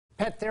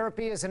Pet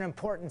therapy is an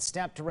important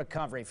step to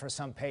recovery for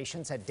some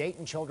patients at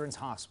Dayton Children's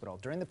Hospital.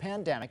 During the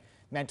pandemic,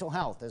 mental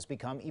health has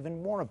become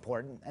even more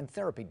important, and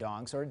therapy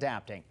dogs are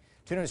adapting.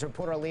 2 News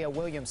reporter Leah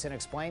Williamson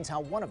explains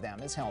how one of them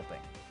is helping.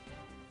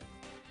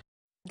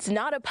 It's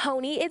not a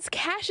pony, it's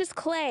Cassius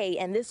Clay,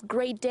 and this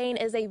Great Dane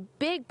is a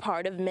big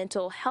part of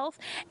mental health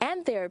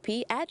and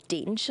therapy at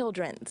Dayton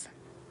Children's.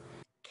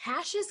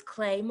 Cassius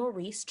Clay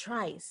Maurice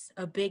Trice,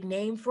 a big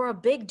name for a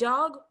big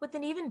dog with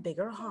an even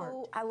bigger heart.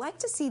 Oh, I like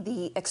to see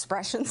the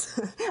expressions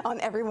on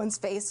everyone's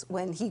face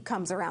when he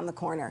comes around the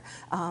corner.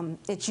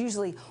 It's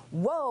usually,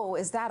 whoa,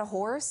 is that a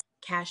horse?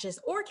 Cassius,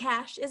 or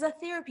Cash, is a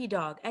therapy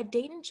dog at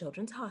Dayton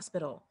Children's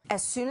Hospital.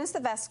 As soon as the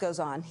vest goes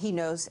on, he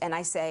knows, and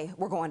I say,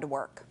 we're going to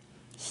work.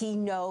 He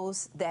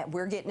knows that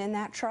we're getting in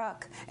that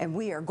truck and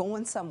we are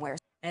going somewhere.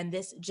 And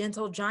this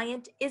gentle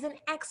giant is an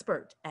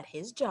expert at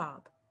his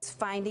job.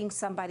 Finding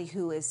somebody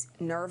who is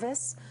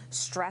nervous,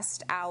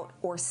 stressed out,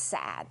 or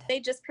sad.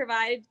 They just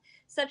provide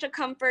such a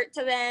comfort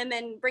to them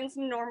and bring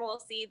some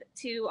normalcy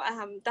to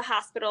the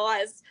hospital,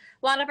 as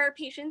a lot of our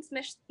patients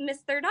miss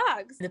their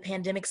dogs. The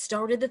pandemic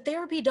started, the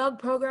therapy dog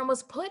program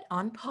was put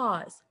on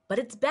pause, but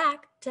it's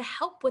back to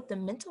help with the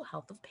mental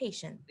health of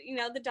patients. You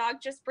know, the dog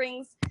just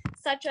brings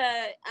such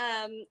a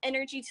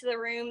energy to the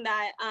room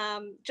that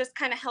just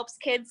kind of helps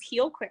kids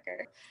heal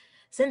quicker.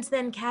 Since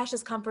then, Cash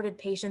has comforted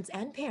patients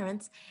and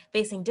parents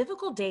facing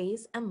difficult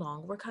days and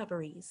long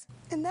recoveries.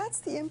 And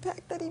that's the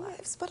impact that he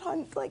makes, but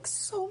on like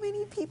so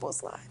many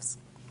people's lives.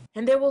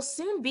 And there will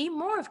soon be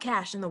more of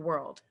Cash in the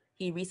world.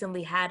 He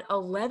recently had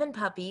 11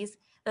 puppies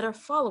that are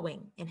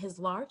following in his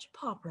large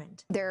paw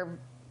print. They're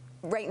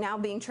right now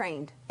being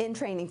trained, in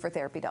training for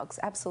therapy dogs,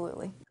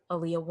 absolutely.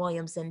 Aaliyah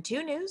Williamson,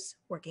 2 News,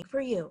 working for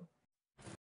you.